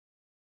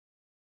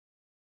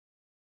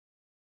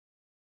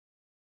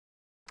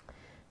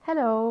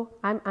Hello,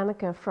 I'm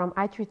Anneke from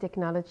i3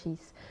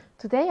 Technologies.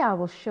 Today I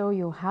will show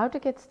you how to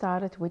get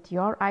started with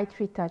your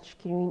i3TOUCH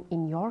screen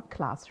in your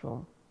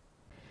classroom.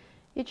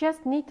 You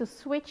just need to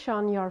switch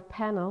on your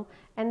panel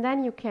and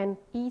then you can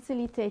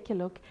easily take a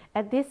look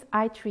at this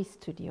i3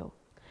 Studio.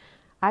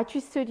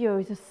 i3 Studio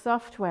is a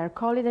software,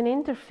 call it an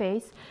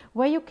interface,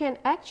 where you can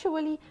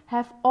actually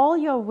have all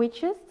your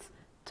widgets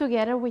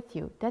together with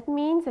you. That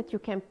means that you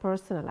can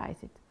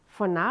personalize it.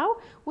 For now,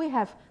 we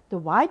have the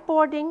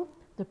whiteboarding,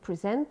 the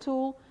present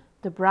tool,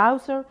 the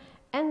browser,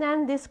 and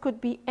then this could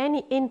be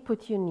any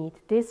input you need.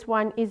 This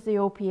one is the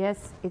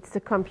OPS, it's the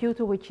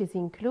computer which is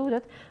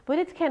included, but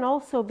it can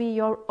also be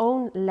your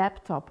own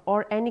laptop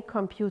or any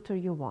computer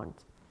you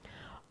want.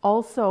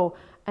 Also,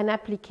 an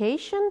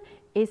application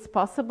is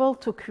possible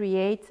to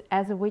create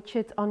as a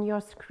widget on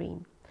your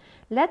screen.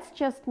 Let's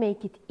just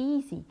make it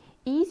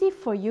easy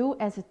for you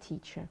as a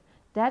teacher.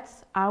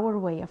 That's our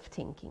way of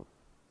thinking.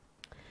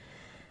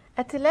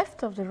 At the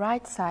left of the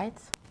right side,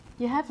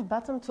 you have a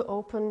button to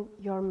open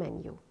your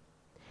menu.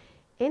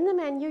 In the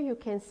menu, you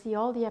can see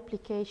all the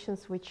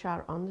applications which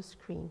are on the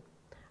screen,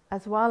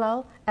 as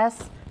well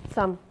as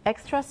some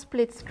extra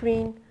split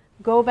screen,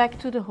 go back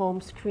to the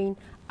home screen,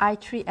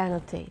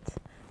 i3Annotate.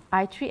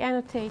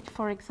 i3Annotate,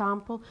 for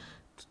example,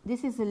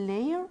 this is a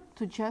layer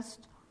to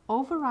just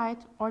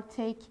override or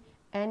take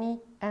any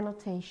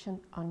annotation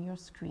on your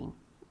screen.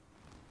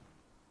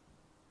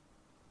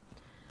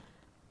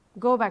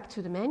 Go back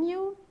to the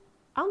menu.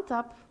 On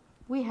top,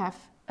 we have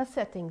a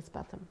settings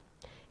button.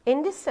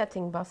 In this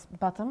settings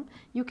button,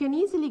 you can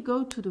easily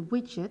go to the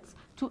widgets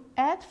to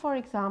add, for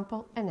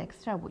example, an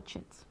extra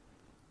widget.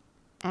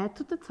 Add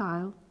to the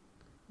tile,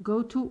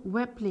 go to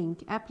web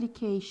link,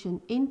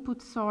 application,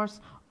 input source,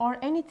 or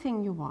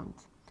anything you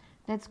want.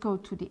 Let's go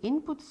to the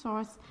input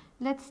source.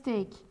 Let's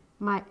take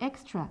my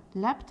extra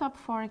laptop,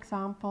 for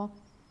example.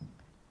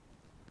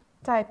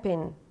 Type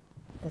in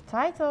the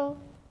title,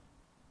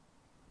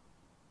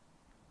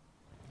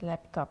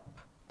 laptop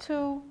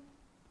 2.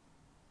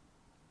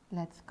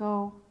 Let's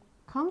go,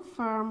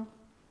 confirm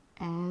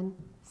and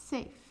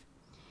save.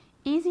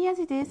 Easy as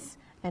it is,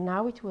 and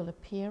now it will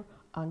appear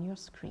on your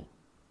screen.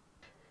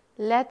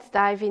 Let's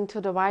dive into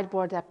the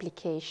whiteboard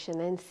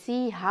application and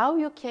see how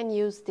you can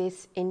use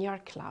this in your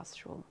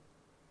classroom.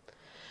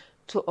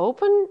 To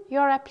open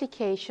your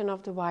application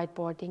of the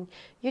whiteboarding,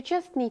 you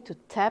just need to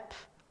tap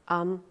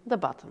on the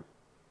button.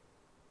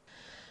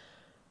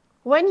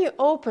 When you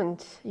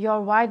opened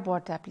your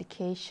whiteboard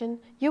application,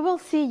 you will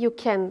see you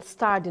can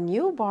start a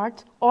new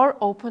board or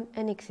open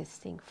an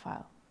existing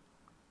file.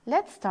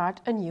 Let's start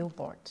a new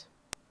board.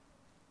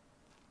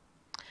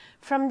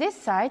 From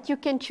this side, you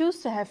can choose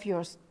to have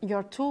your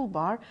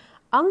toolbar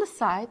on the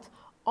side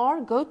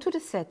or go to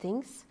the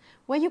settings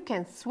where you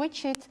can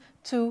switch it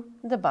to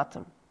the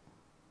bottom.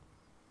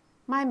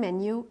 My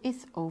menu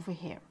is over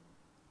here.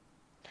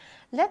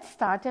 Let's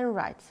start and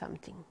write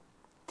something.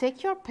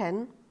 Take your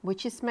pen,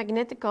 which is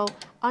magnetical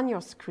on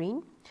your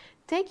screen.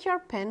 Take your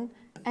pen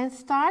and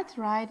start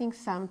writing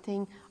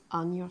something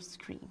on your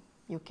screen.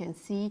 You can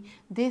see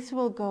this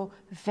will go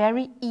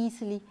very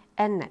easily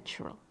and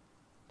natural.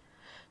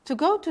 To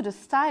go to the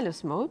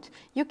stylus mode,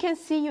 you can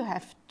see you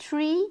have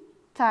 3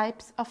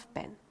 types of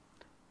pen.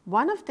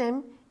 One of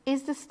them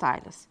is the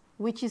stylus,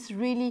 which is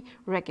really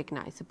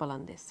recognizable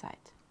on this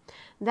side.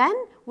 Then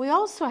we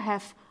also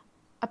have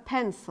a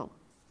pencil,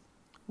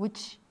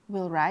 which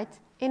will write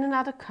in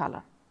another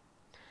color.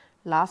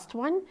 Last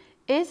one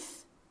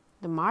is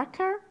the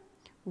marker,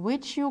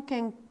 which you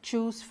can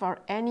choose for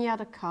any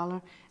other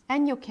color,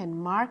 and you can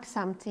mark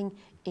something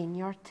in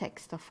your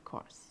text, of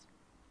course.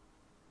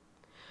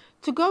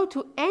 To go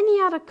to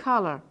any other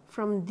color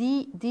from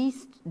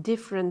these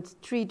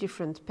 3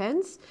 different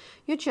pens,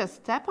 you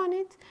just tap on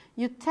it,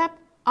 you tap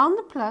on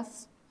the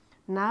plus.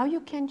 Now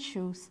you can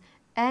choose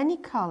any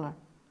color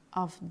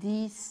of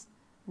these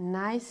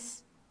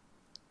nice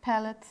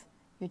palette.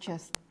 You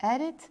just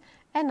add it,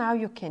 and now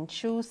you can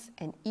choose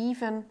and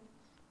even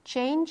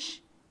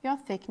change your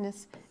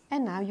thickness,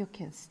 and now you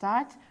can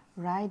start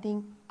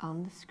writing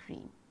on the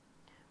screen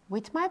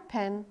with my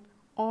pen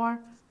or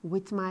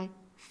with my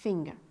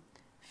finger.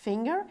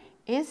 Finger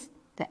is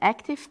the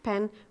active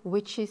pen,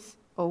 which is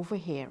over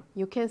here.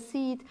 You can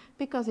see it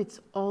because it's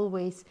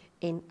always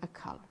in a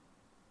color.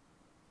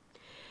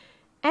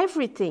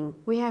 Everything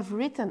we have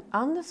written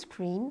on the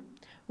screen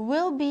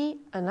will be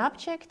an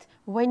object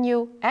when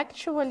you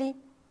actually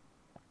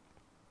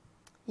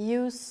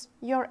use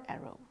your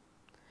arrow.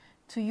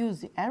 To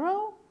use the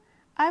arrow,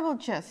 I will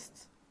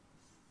just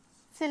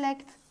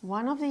select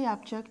one of the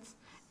objects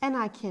and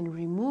I can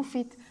remove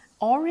it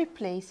or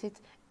replace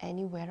it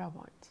anywhere I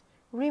want.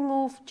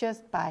 Remove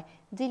just by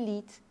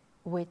delete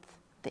with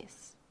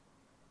this.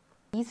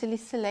 Easily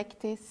select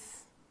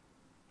this.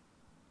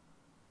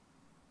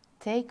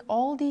 Take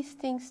all these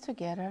things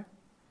together,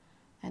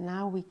 and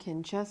now we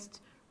can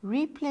just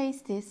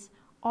replace this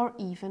or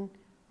even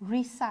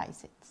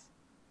resize it.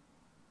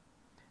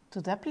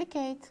 To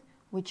duplicate,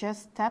 we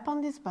just tap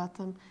on this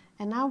button,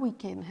 and now we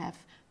can have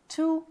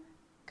 2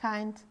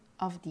 kinds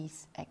of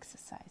these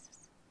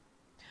exercises.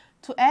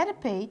 To add a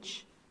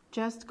page,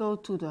 just go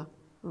to the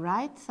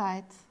right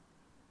side,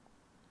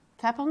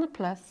 tap on the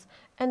plus,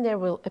 and there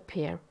will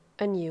appear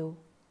a new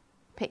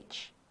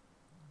page.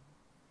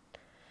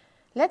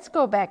 Let's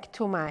go back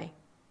to my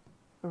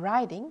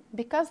writing,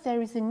 because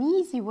there is an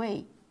easy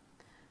way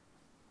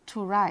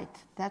to write.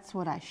 That's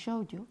what I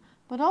showed you.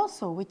 But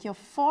also with your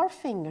 4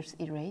 fingers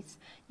erase,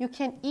 you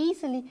can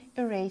easily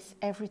erase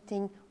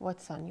everything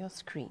what's on your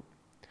screen.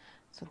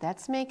 So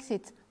that makes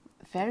it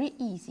very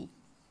easy.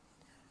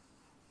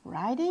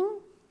 Writing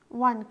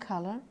one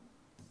color,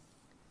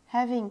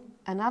 having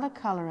another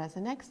color as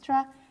an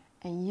extra,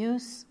 and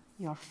use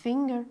your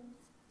finger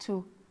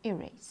to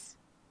erase.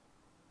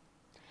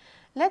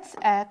 Let's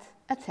add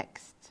a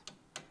text.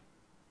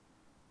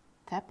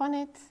 Tap on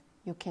it,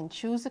 you can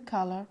choose a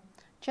color,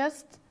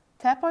 just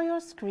tap on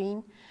your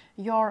screen,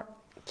 your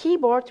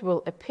keyboard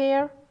will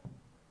appear,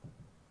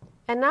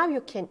 and now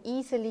you can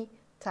easily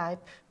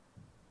type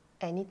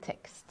any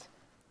text,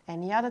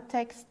 any other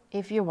text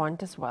if you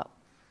want as well.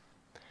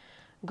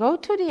 Go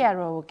to the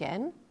arrow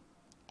again,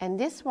 and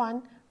this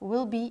one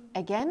will be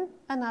again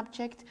an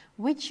object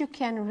which you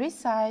can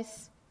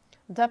resize,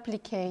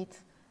 duplicate,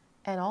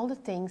 and all the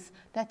things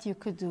that you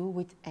could do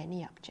with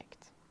any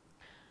object.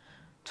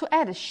 To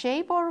add a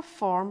shape or a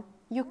form,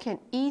 you can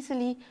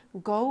easily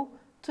go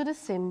to the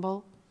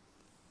symbol,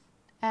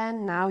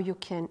 and now you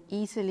can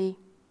easily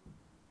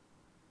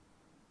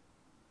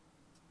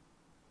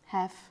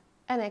have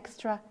an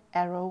extra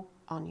arrow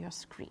on your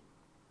screen.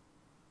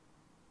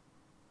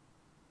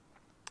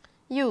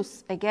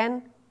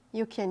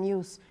 You can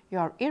use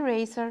your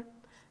eraser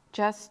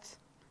just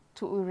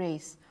to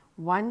erase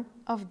one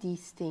of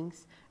these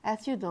things,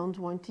 as you don't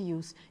want to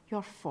use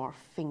your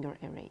 4-finger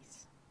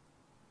erase.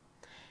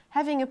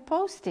 Having a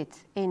post-it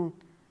in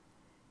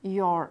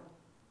your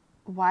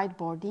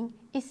whiteboarding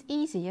is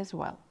easy as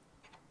well.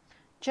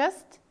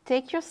 Just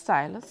take your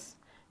stylus,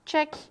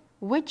 check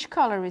which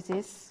color it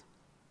is.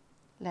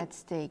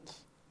 Let's take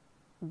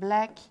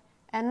black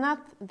and not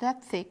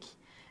that thick,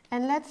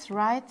 and let's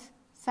write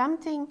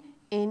something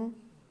in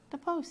the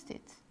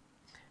post-it.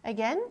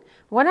 Again,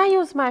 when I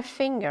use my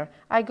finger,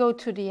 I go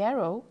to the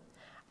arrow.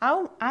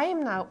 I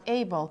am now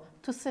able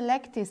to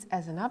select this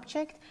as an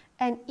object,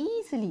 and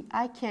easily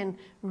I can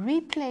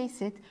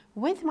replace it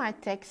with my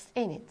text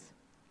in it.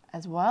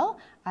 As well,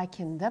 I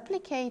can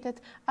duplicate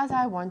it as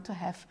I want to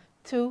have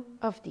 2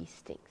 of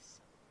these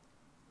things.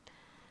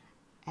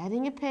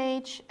 Adding a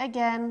page,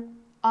 again,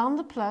 on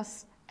the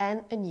plus,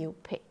 and a new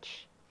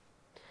page.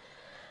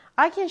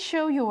 I can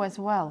show you as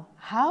well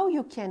how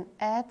you can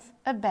add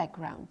a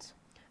background.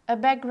 A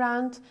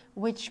background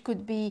which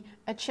could be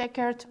a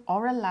checkered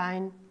or a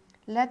line.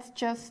 Let's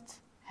just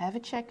have a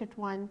checkered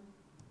one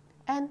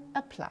and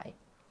apply.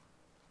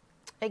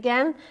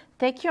 Again,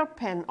 take your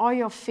pen or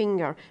your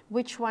finger,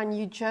 which one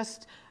you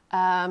just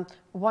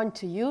want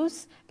to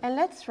use, and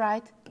let's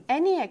write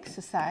any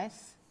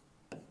exercise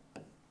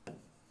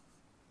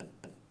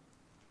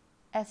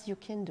as you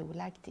can do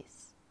like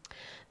this.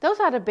 Those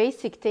are the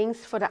basic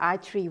things for the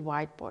i3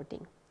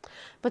 whiteboarding.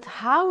 But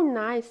how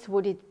nice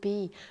would it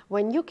be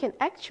when you can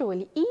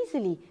actually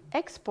easily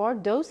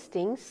export those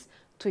things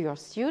to your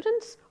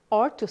students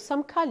or to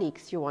some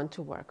colleagues you want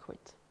to work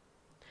with?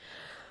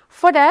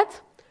 For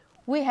that,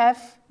 we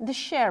have the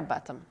share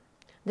button.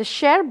 The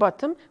share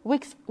button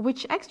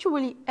which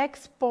actually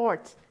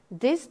exports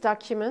this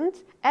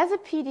document as a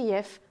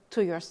PDF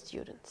to your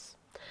students.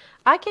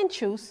 I can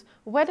choose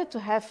whether to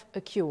have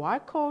a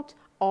QR code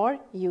or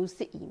use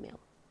the email.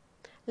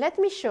 Let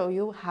me show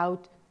you how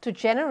to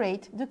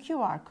generate the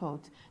QR code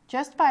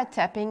just by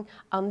tapping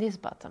on this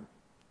button.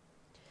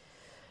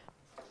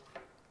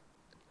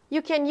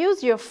 You can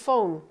use your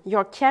phone,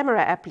 your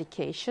camera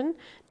application,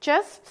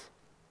 just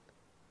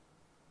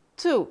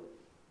to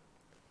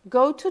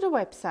go to the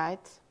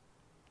website,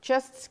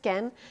 just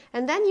scan,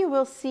 and then you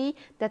will see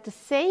that the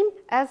same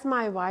as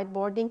my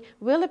whiteboarding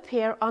will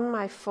appear on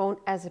my phone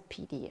as a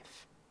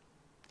PDF.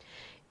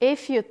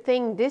 If you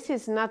think this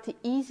is not the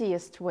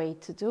easiest way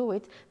to do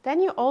it, then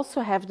you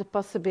also have the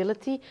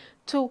possibility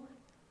to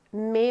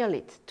mail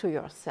it to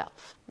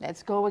yourself.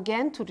 Let's go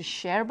again to the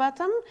share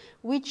button.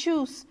 We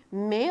choose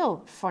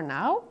mail for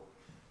now,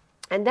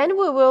 and then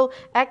we will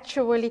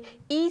actually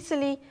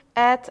easily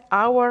add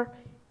our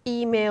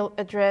email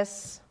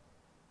address,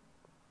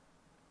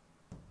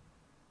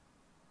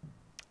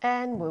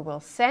 and we will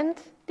send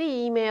the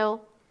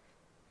email.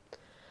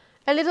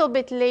 A little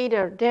bit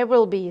later there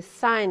will be a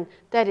sign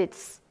that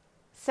it's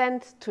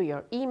sent to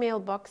your email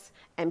box,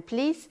 and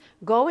please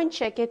go and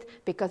check it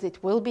because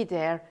it will be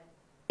there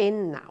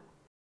in now.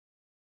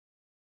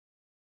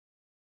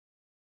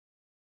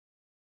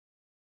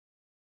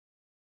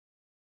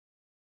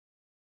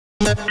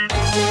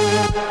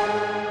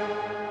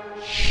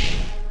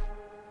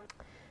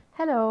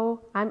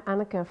 Hello, I'm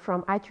Anneke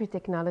from i3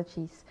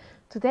 Technologies.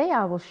 Today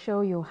I will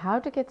show you how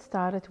to get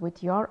started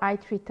with your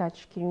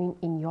i3TOUCH screen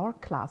in your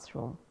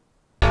classroom.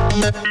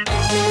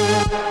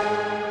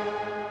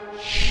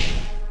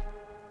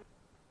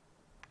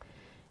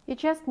 you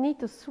just need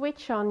to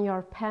switch on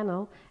your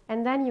panel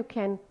and then you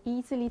can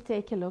easily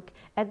take a look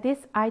at this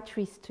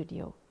i3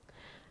 Studio.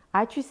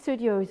 i3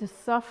 Studio is a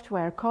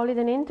software, call it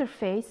an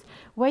interface,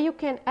 where you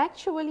can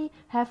actually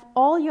have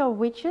all your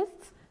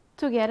widgets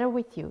together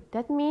with you.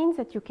 That means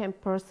that you can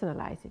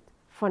personalize it.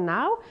 For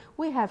now,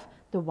 we have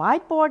the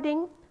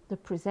whiteboarding, the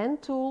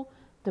present tool,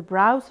 the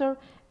browser,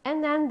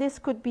 and then this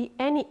could be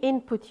any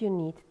input you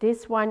need.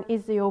 This one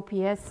is the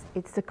OPS,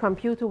 it's the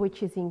computer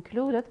which is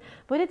included,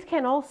 but it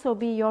can also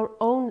be your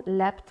own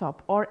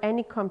laptop or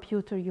any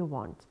computer you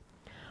want.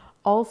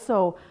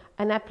 Also,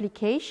 an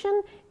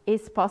application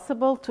is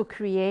possible to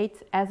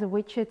create as a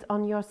widget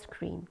on your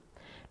screen.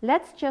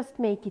 Let's just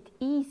make it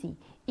easy,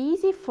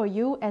 easy for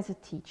you as a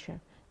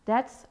teacher.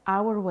 That's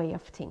our way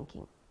of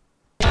thinking.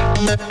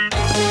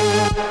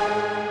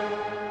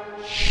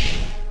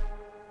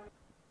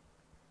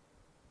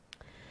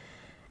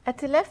 At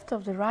the left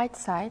of the right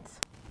side,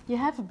 you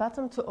have a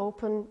button to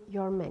open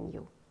your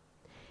menu.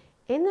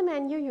 In the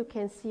menu, you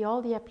can see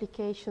all the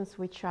applications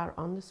which are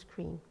on the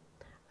screen,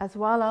 as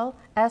well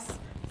as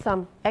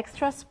some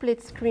extra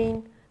split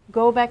screen,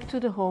 go back to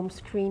the home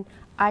screen,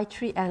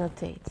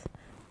 i3Annotate.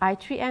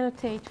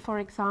 i3Annotate, for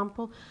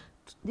example,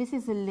 this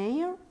is a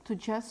layer to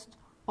just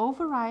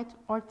override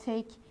or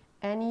take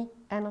any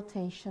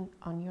annotation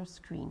on your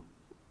screen.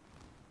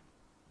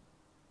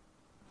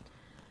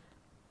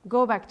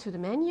 Go back to the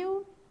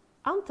menu.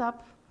 On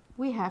top,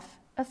 we have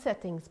a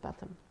settings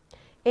button.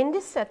 In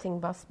this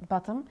settings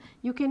button,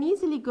 you can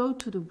easily go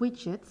to the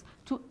widgets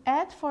to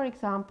add, for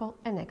example,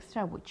 an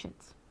extra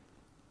widget.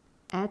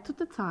 Add to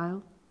the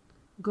tile,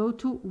 go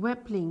to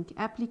web link,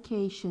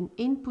 application,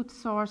 input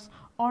source,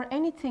 or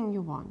anything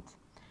you want.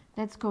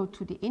 Let's go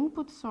to the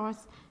input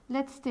source.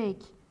 Let's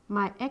take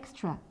my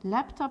extra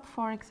laptop,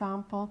 for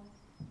example.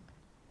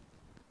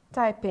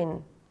 Type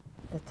in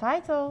the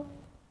title,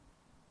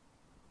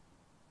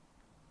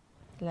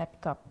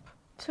 laptop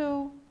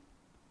 2.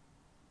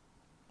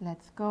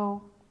 Let's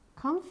go,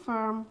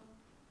 confirm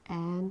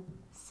and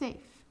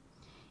save.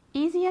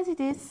 Easy as it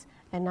is,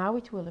 and now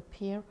it will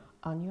appear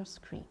on your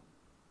screen.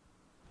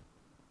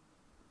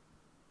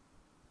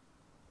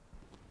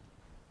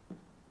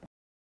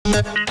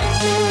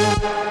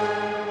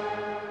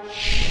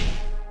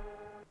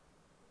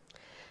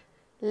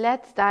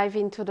 Let's dive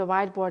into the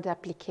whiteboard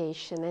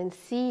application and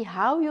see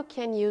how you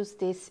can use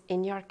this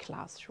in your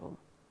classroom.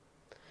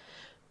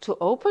 To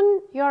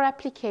open your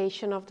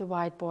application of the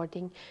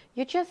whiteboarding,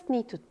 you just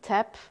need to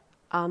tap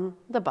on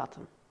the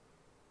button.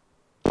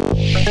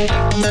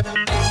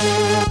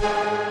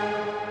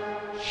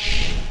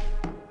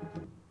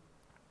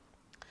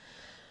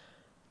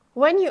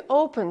 When you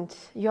opened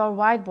your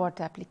whiteboard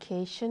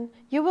application,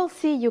 you will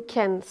see you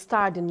can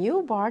start a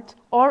new board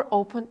or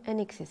open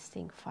an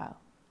existing file.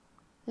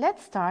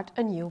 Let's start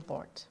a new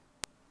board.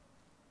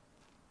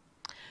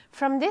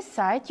 From this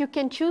side, you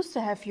can choose to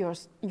have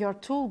your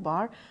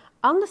toolbar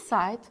on the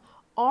side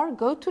or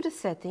go to the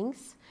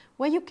settings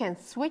where you can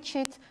switch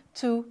it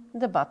to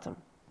the bottom.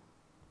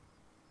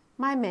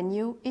 My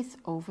menu is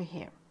over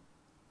here.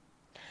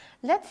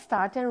 Let's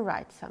start and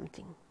write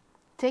something.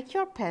 Take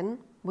your pen,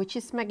 which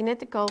is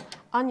magnetical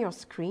on your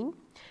screen.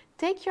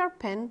 Take your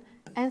pen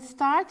and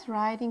start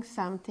writing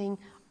something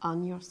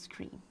on your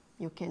screen.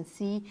 You can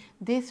see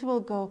this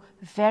will go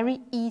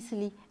very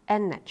easily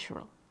and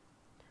natural.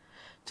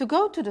 To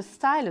go to the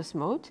stylus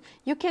mode,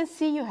 you can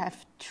see you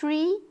have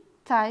 3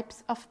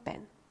 types of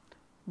pen.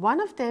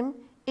 One of them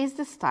is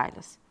the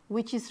stylus,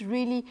 which is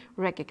really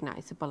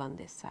recognizable on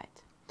this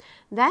side.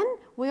 Then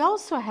we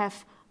also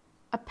have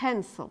a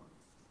pencil,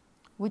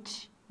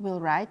 which will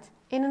write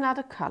in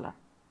another color.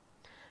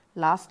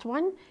 Last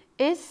one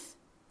is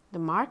the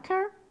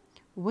marker,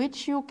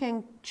 which you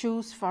can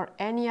choose for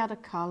any other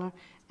color,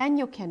 and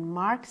you can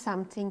mark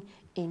something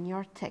in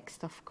your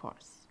text, of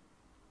course.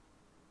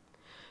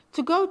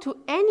 To go to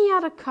any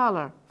other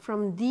color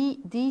from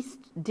these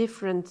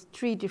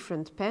 3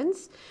 different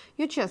pens,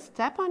 you just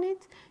tap on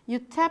it, you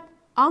tap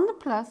on the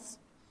plus.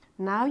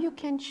 Now you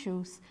can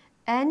choose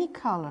any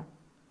color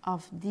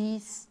of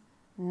these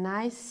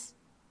nice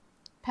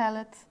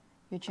palette.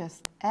 You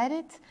just add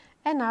it,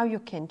 and now you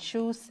can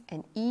choose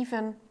and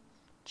even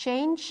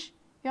change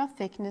your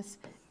thickness,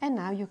 and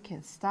now you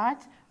can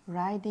start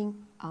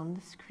writing on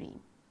the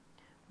screen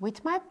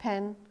with my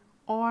pen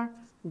or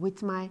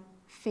with my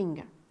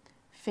finger.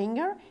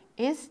 Finger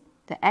is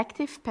the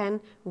active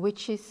pen,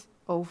 which is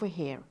over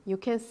here. You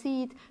can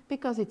see it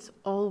because it's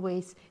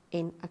always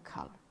in a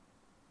color.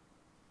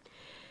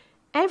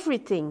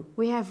 Everything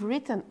we have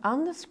written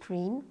on the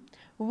screen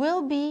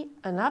will be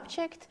an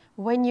object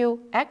when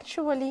you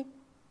actually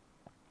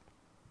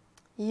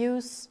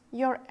use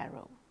your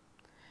arrow.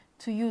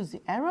 To use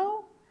the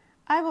arrow,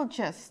 I will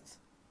just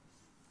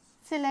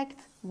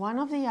select one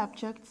of the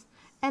objects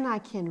and I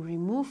can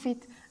remove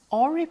it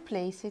or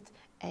replace it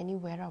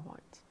anywhere I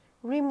want.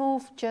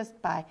 Remove just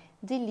by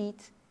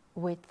delete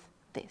with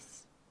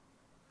this.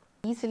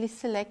 Easily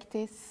select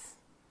this.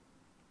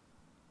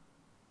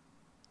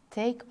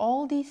 Take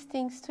all these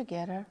things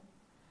together,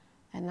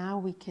 and now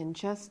we can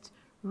just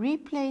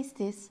replace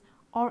this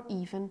or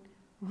even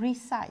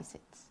resize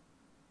it.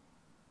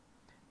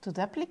 To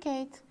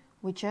duplicate,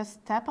 we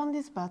just tap on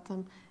this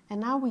button and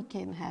now we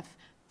can have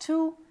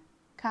two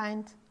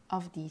kinds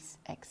of these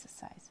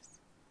exercises.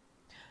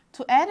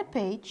 To add a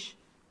page,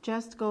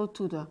 just go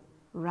to the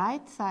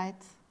right side,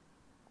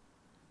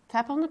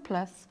 tap on the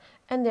plus,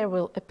 and there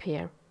will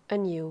appear a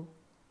new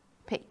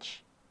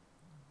page.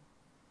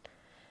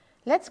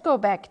 Let's go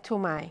back to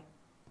my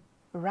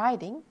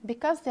writing,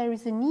 because there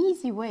is an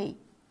easy way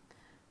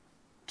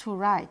to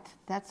write.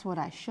 That's what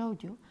I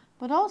showed you.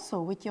 But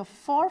also with your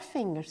 4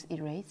 fingers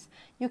erase,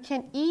 you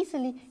can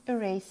easily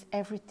erase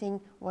everything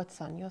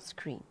what's on your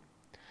screen.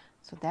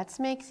 So that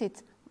makes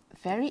it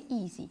very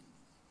easy.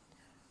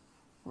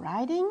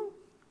 Writing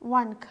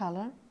one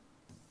color,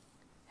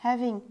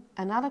 having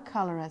another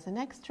color as an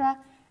extra,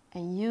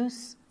 and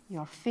use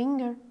your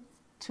finger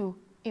to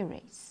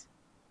erase.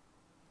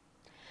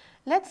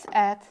 Let's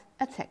add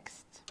a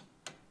text.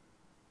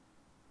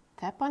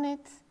 Tap on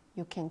it,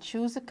 you can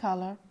choose a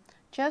color,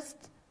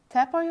 just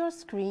tap on your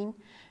screen,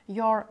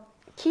 your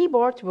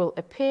keyboard will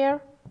appear,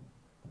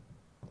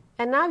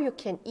 and now you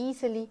can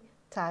easily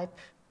type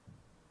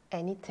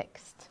any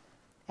text,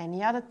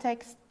 any other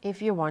text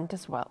if you want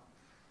as well.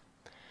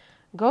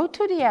 Go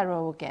to the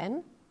arrow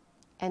again,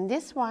 and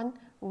this one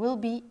will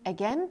be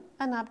again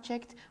an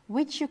object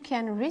which you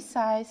can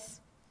resize,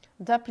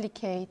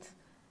 duplicate,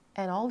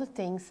 and all the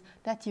things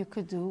that you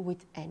could do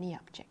with any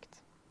object.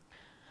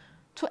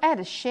 To add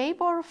a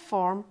shape or a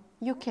form,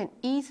 you can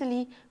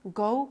easily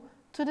go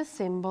to the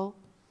symbol,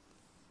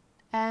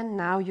 and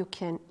now you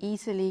can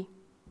easily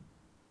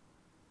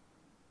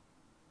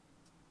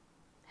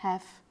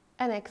have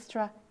an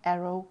extra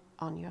arrow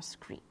on your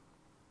screen.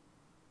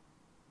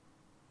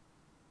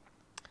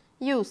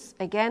 You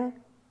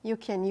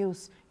can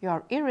use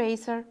your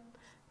eraser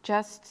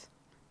just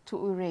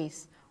to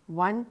erase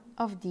one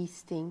of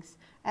these things,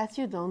 as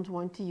you don't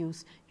want to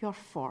use your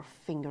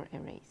 4-finger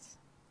erase.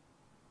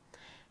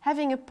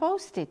 Having a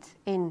post-it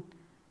in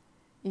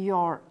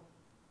your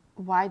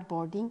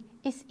whiteboarding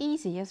is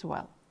easy as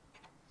well.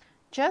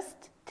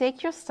 Just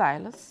take your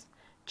stylus,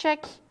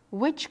 check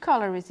which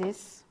color it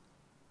is.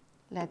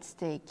 Let's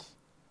take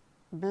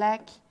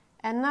black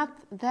and not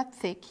that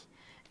thick,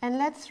 and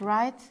let's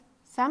write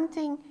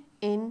something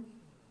in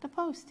the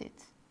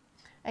post-it.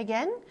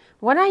 Again,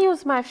 when I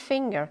use my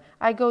finger,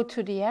 I go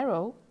to the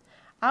arrow.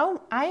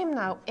 I am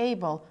now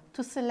able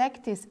to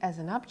select this as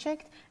an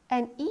object,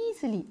 and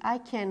easily I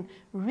can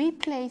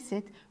replace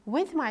it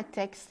with my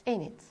text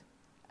in it.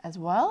 As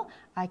well,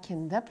 I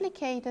can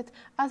duplicate it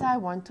as I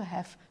want to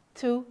have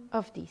 2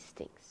 of these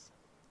things.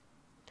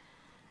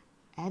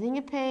 Adding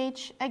a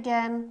page,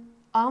 again,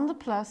 on the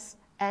plus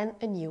and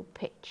a new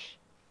page.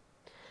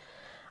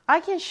 I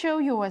can show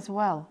you as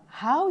well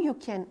how you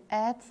can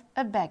add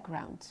a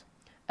background.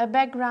 A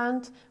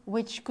background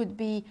which could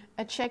be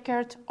a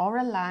checkered or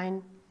a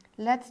line.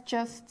 Let's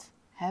just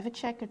have a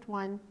checkered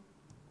one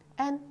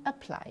and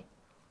apply.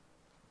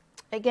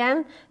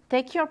 Again,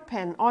 take your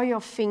pen or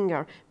your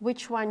finger,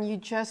 which one you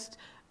just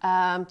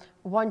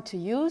want to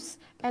use,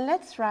 and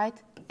let's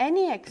write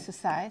any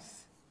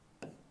exercise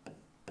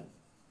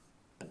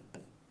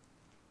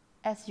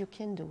as you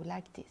can do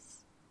like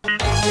this.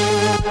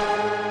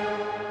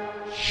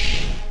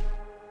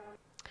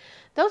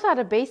 Those are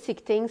the basic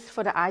things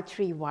for the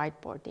i3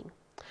 whiteboarding.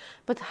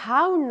 But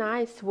how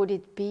nice would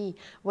it be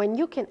when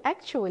you can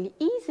actually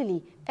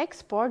easily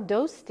export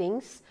those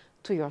things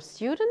to your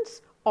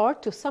students or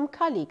to some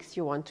colleagues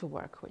you want to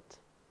work with?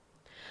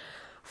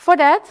 For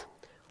that,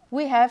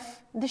 we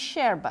have the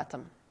share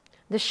button.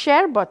 The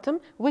share button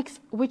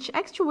which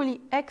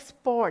actually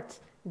exports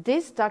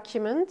this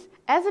document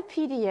as a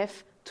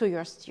PDF to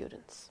your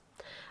students.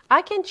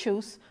 I can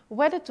choose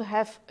whether to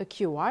have a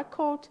QR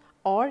code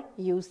or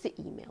use the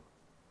email.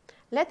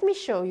 Let me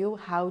show you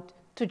how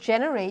to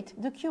generate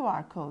the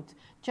QR code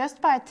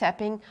just by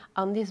tapping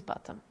on this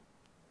button.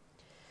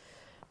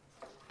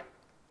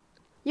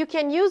 You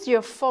can use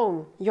your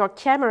phone, your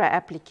camera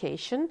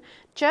application,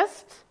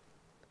 just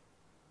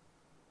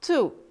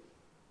to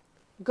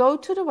go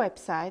to the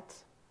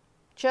website,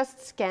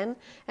 just scan,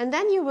 and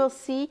then you will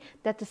see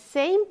that the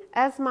same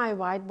as my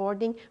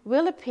whiteboarding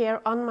will appear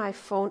on my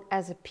phone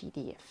as a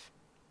PDF.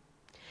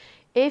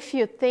 If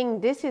you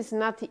think this is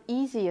not the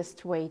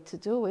easiest way to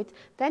do it,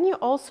 then you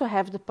also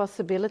have the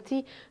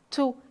possibility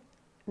to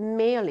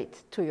mail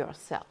it to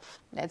yourself.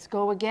 Let's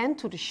go again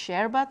to the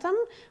share button.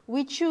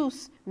 We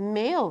choose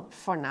mail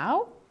for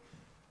now,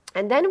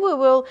 and then we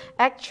will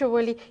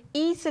actually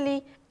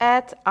easily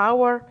add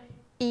our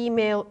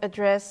email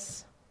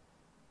address,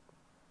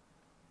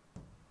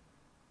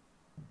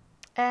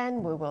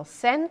 and we will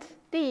send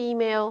the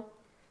email.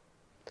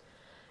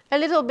 A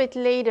little bit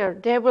later,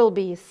 there will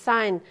be a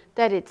sign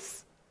that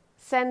it's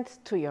sent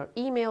to your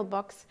email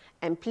box,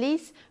 and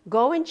please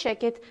go and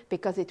check it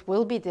because it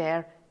will be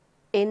there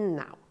in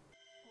now.